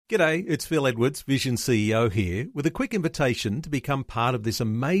G'day, it's Phil Edwards, Vision CEO here, with a quick invitation to become part of this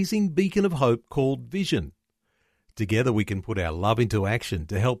amazing beacon of hope called Vision. Together we can put our love into action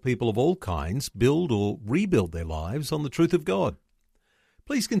to help people of all kinds build or rebuild their lives on the truth of God.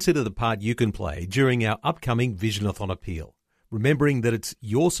 Please consider the part you can play during our upcoming Visionathon appeal, remembering that it's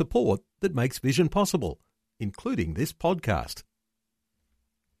your support that makes Vision possible, including this podcast.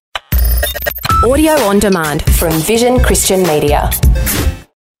 Audio on demand from Vision Christian Media.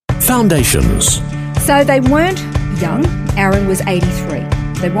 Foundations. So they weren't young. Aaron was 83.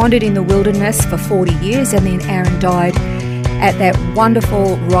 They wandered in the wilderness for 40 years and then Aaron died at that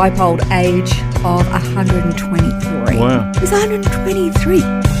wonderful ripe old age of 123. Wow. He was 123.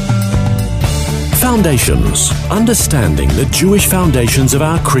 Foundations. Understanding the Jewish foundations of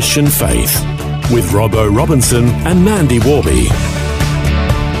our Christian faith. With Robbo Robinson and Mandy Warby.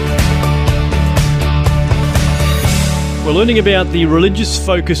 We're learning about the religious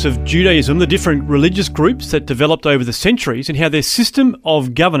focus of Judaism, the different religious groups that developed over the centuries and how their system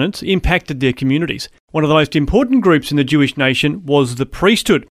of governance impacted their communities. One of the most important groups in the Jewish nation was the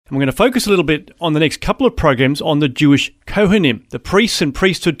priesthood. And we're going to focus a little bit on the next couple of programs on the Jewish Kohanim, the priests and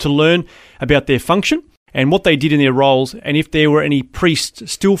priesthood, to learn about their function and what they did in their roles and if there were any priests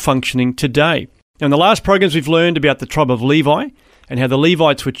still functioning today. Now, in the last programs, we've learned about the tribe of Levi and how the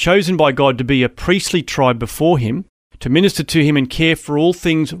Levites were chosen by God to be a priestly tribe before him, to minister to him and care for all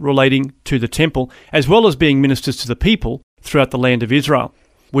things relating to the temple, as well as being ministers to the people throughout the land of Israel.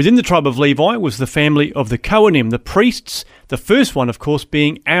 Within the tribe of Levi was the family of the Kohanim, the priests, the first one, of course,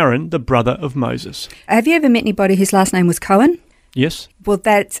 being Aaron, the brother of Moses. Have you ever met anybody whose last name was Cohen? Yes. Well,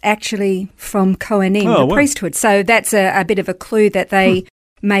 that's actually from Kohanim, Oh, the wow. priesthood. So that's a bit of a clue that they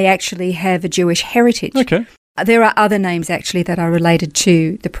may actually have a Jewish heritage. Okay. There are other names actually that are related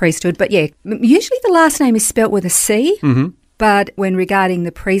to the priesthood, but yeah, usually the last name is spelt with a C, but when regarding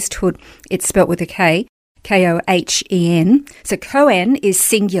the priesthood, it's spelt with a K, Kohen. So Kohen is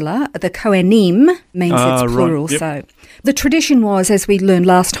singular, the Kohanim means it's plural. Right. Yep. So the tradition was, as we learned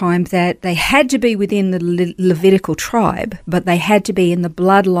last time, that they had to be within the Levitical tribe, but they had to be in the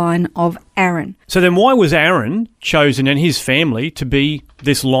bloodline of Aaron. So then why was Aaron chosen and his family to be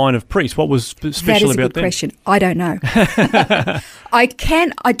this line of priests? What was special about them? That is a good question. I don't know.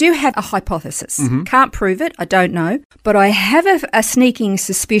 I do have a hypothesis. Can't prove it. I don't know. But I have a sneaking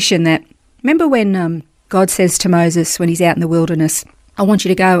suspicion that, remember when God says to Moses when he's out in the wilderness, I want you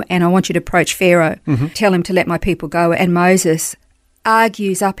to go and I want you to approach Pharaoh, tell him to let my people go. And Moses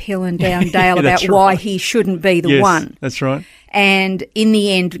argues uphill and down dale about why he shouldn't be the one. That's right. And in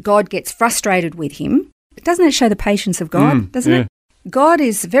the end, God gets frustrated with him. Doesn't it show the patience of God? Doesn't it? God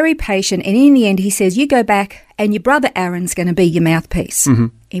is very patient, and in the end he says, you go back and your brother Aaron's going to be your mouthpiece.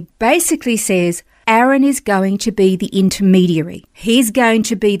 He basically says Aaron is going to be the intermediary. He's going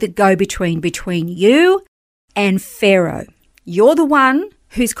to be the go-between between you and Pharaoh. You're the one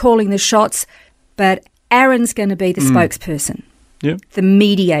who's calling the shots, but Aaron's going to be the spokesperson, the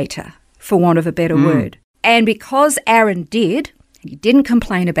mediator, for want of a better word. And because Aaron did, he didn't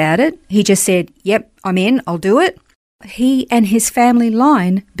complain about it, he just said, yep, I'm in, I'll do it. He and his family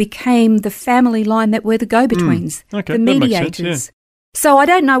line became the family line that were the go-betweens, Okay, the that makes mediators. sense, yeah. So I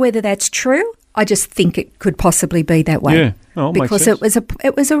don't know whether that's true. I just think it could possibly be that way. Yeah, oh, because makes sense.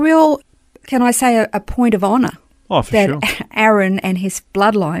 it was a real, can I say, a point of honour. Oh, for that sure. Aaron and his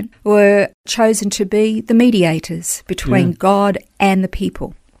bloodline were chosen to be the mediators between God and the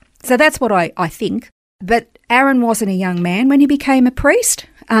people. So that's what I think. But Aaron wasn't a young man when he became a priest.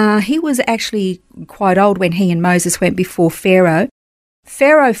 He was actually quite old when he and Moses went before Pharaoh.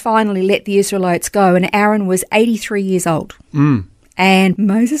 Pharaoh finally let the Israelites go, and Aaron was 83 years old. And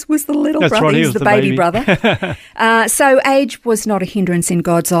Moses was the little That's brother. right, he He was was the the baby baby. brother. So age was not a hindrance in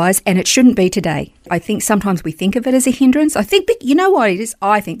God's eyes, and it shouldn't be today. I think sometimes we think of it as a hindrance. I think, you know what it is?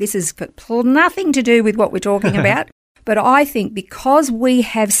 I think this is nothing to do with what we're talking about. But I think because we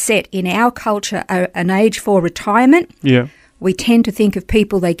have set in our culture an age for retirement, we tend to think of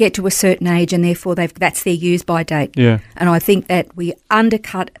people, they get to a certain age and therefore that's their use-by date. And I think that we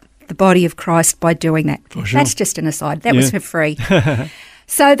undercut the body of Christ by doing that. For sure. That's just an aside. That was for free.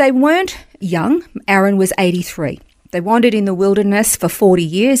 So they weren't young. Aaron was 83. They wandered in the wilderness for 40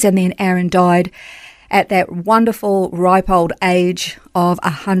 years and then Aaron died at that wonderful ripe old age of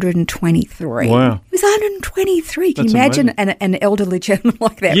 123. Wow. He was 123. Can That's you imagine amazing. an elderly gentleman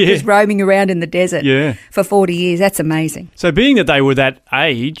like that Yeah. just roaming around in the desert Yeah. for 40 years? That's amazing. So being that they were that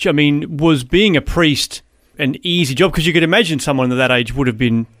age, I mean, was being a priest an easy job? Because you could imagine someone at that age would have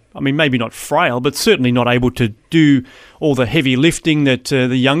been, I mean, maybe not frail, but certainly not able to do all the heavy lifting that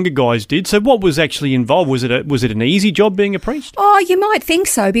the younger guys did. So what was actually involved? Was it an easy job being a priest? Oh, you might think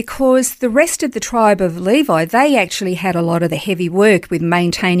so, because the rest of the tribe of Levi, they actually had a lot of the heavy work with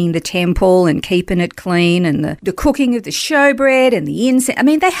maintaining the temple and keeping it clean, and the cooking of the showbread and the incense. I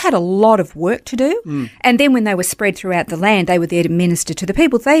mean, they had a lot of work to do. And then when they were spread throughout the land, they were there to minister to the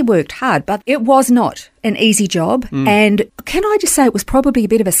people. They worked hard, but it was not an easy job. And can I just say, it was probably a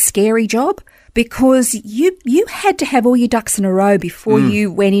bit of a scary job, because you had to have all your ducks in a row before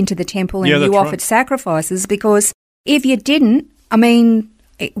you went into the temple and you offered sacrifices, because if you didn't, I mean,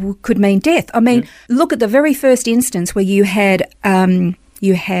 it could mean death. I mean, look at the very first instance where you had Aaron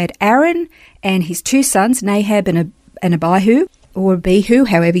and his two sons, Nadab and Abihu, or Abihu,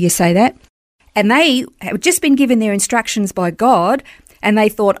 however you say that, and they had just been given their instructions by God. And they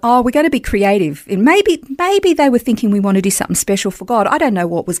thought, oh, we're going to be creative. And maybe they were thinking we want to do something special for God. I don't know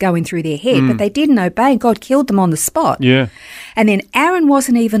what was going through their head, but they didn't obey, and God killed them on the spot. Yeah. And then Aaron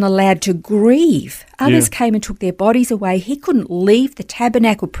wasn't even allowed to grieve. Others came and took their bodies away. He couldn't leave the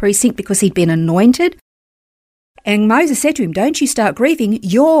tabernacle precinct because he'd been anointed. And Moses said to him, don't you start grieving.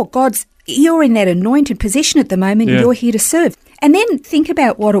 You're in that anointed position at the moment, and you're here to serve. And then think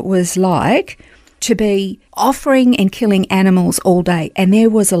about what it was like to be offering and killing animals all day. And there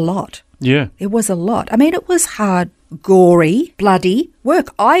was a lot. Yeah. There was a lot. I mean, it was hard, gory, bloody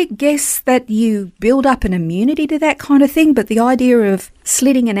work. I guess that you build up an immunity to that kind of thing, but the idea of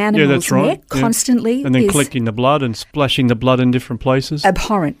slitting an animal's neck constantly and then collecting the blood and splashing the blood in different places.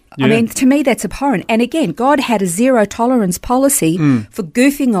 Abhorrent. Yeah. I mean, to me, that's abhorrent. And again, God had a zero tolerance policy for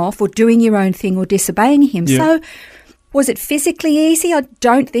goofing off or doing your own thing or disobeying him. Yeah. So was it physically easy? I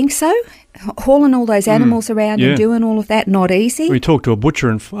don't think so. Hauling all those animals around and doing all of that, not easy. We talk to a butcher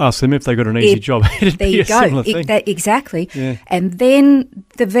and ask them if they got an easy job. It'd there be you a go. Similar thing. Exactly. Yeah. And then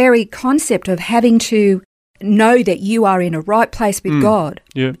the very concept of having to know that you are in a right place with God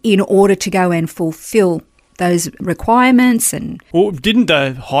in order to go and fulfill those requirements. And well, didn't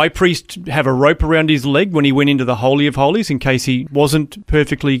the high priest have a rope around his leg when he went into the Holy of Holies in case he wasn't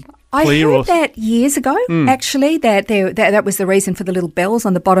perfectly I heard that years ago, actually, that was the reason for the little bells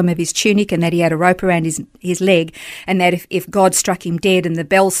on the bottom of his tunic, and that he had a rope around his leg, and that if God struck him dead and the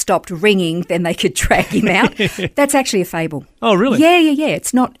bells stopped ringing, then they could drag him out. That's actually a fable. Oh, really? Yeah.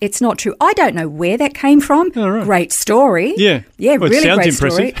 It's not true. I don't know where that came from. Oh, right. Great story. Yeah, well, really it sounds great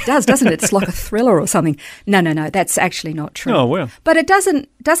impressive. Story. It does, doesn't it? It's like a thriller or something. No, that's actually not true. Oh, well. But it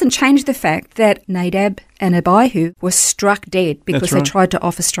doesn't change the fact that Nadab and Abihu were struck dead because they tried to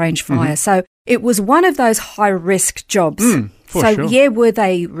offer strange fire. So it was one of those high-risk jobs. Were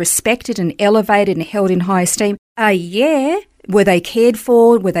they respected and elevated and held in high esteem? Were they cared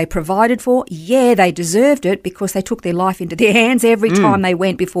for? Were they provided for? Yeah, they deserved it because they took their life into their hands every time they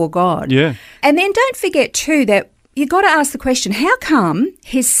went before God. Yeah. And then don't forget too that you've got to ask the question, how come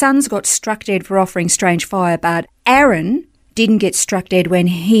his sons got struck dead for offering strange fire, but Aaron didn't get struck dead when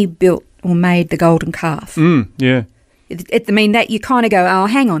he built or made the golden calf? Yeah. I mean, that you kind of go, oh,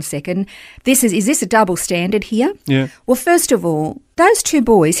 hang on a second, is this a double standard here? Yeah. Well, first of all, those two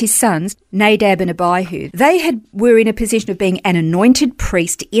boys, his sons, Nadab and Abihu, were in a position of being an anointed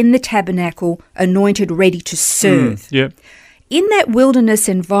priest in the tabernacle, anointed, ready to serve. In that wilderness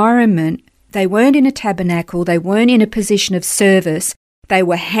environment, they weren't in a tabernacle, they weren't in a position of service, they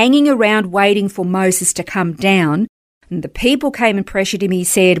were hanging around waiting for Moses to come down. And the people came and pressured him. He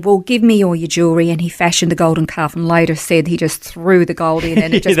said, well, give me all your jewellery. And he fashioned the golden calf, and later said he just threw the gold in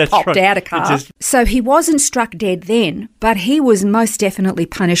and it just popped out a calf. So he wasn't struck dead then, but he was most definitely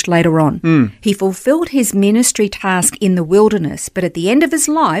punished later on. He fulfilled his ministry task in the wilderness, but at the end of his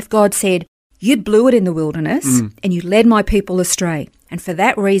life, God said, you blew it in the wilderness and you led my people astray. And for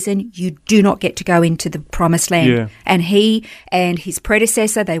that reason, you do not get to go into the promised land. Yeah. And he and his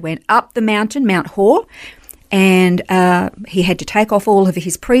predecessor, they went up the mountain, Mount Hor, and he had to take off all of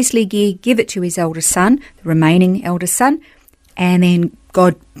his priestly gear, give it to his eldest son, the remaining eldest son, and then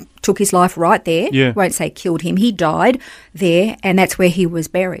God took his life right there. Yeah. Won't say killed him. He died there, and that's where he was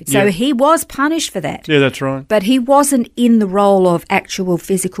buried. So he was punished for that. Yeah, that's right. But he wasn't in the role of actual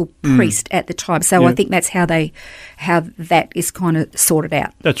physical priest at the time. So I think that's how that is kind of sorted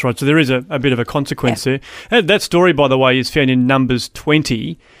out. That's right. So there is a bit of a consequence there. That story, by the way, is found in Numbers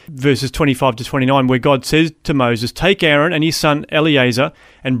 20, verses 25 to 29, where God says to Moses, take Aaron and his son Eleazar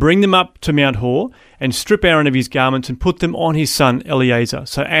and bring them up to Mount Hor and strip Aaron of his garments and put them on his son Eleazar.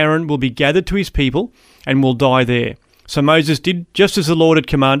 So Aaron will be gathered to his people and will die there. So Moses did just as the Lord had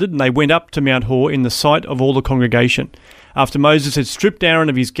commanded, and they went up to Mount Hor in the sight of all the congregation. After Moses had stripped Aaron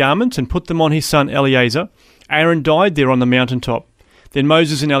of his garments and put them on his son Eleazar, Aaron died there on the mountaintop. Then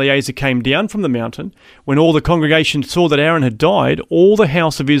Moses and Eleazar came down from the mountain. When all the congregation saw that Aaron had died, all the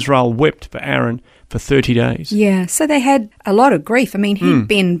house of Israel wept for Aaron for 30 days. Yeah, so they had a lot of grief. I mean, he'd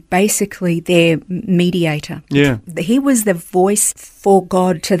been basically their mediator. Yeah. He was the voice for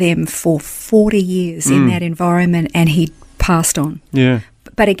God to them for 40 years in that environment, and he passed on. Yeah.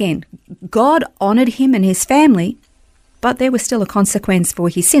 But again, God honoured him and his family, but there was still a consequence for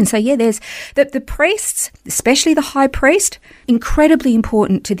his sin. So yeah, there's the priests, especially the high priest, incredibly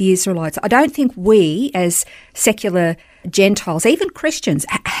important to the Israelites. I don't think we as secular Gentiles, even Christians,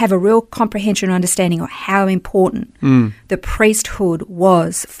 have a real comprehension and understanding of how important the priesthood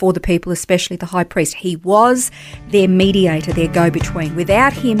was for the people, especially the high priest. He was their mediator, their go-between.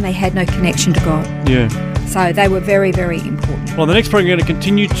 Without him, they had no connection to God. Yeah. So they were very, very important. Well, the next program, we're going to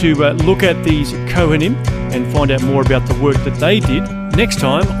continue to look at these Kohanim and find out more about the work that they did next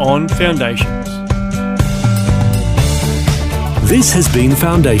time on Foundations. This has been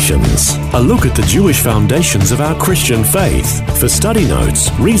Foundations, a look at the Jewish foundations of our Christian faith. For study notes,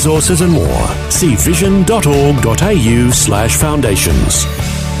 resources and more, see vision.org.au/foundations.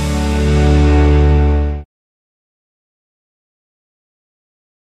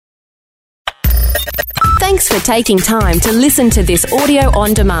 Thanks for taking time to listen to this audio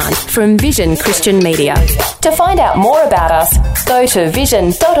on demand from Vision Christian Media. To find out more about us, go to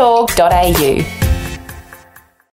vision.org.au.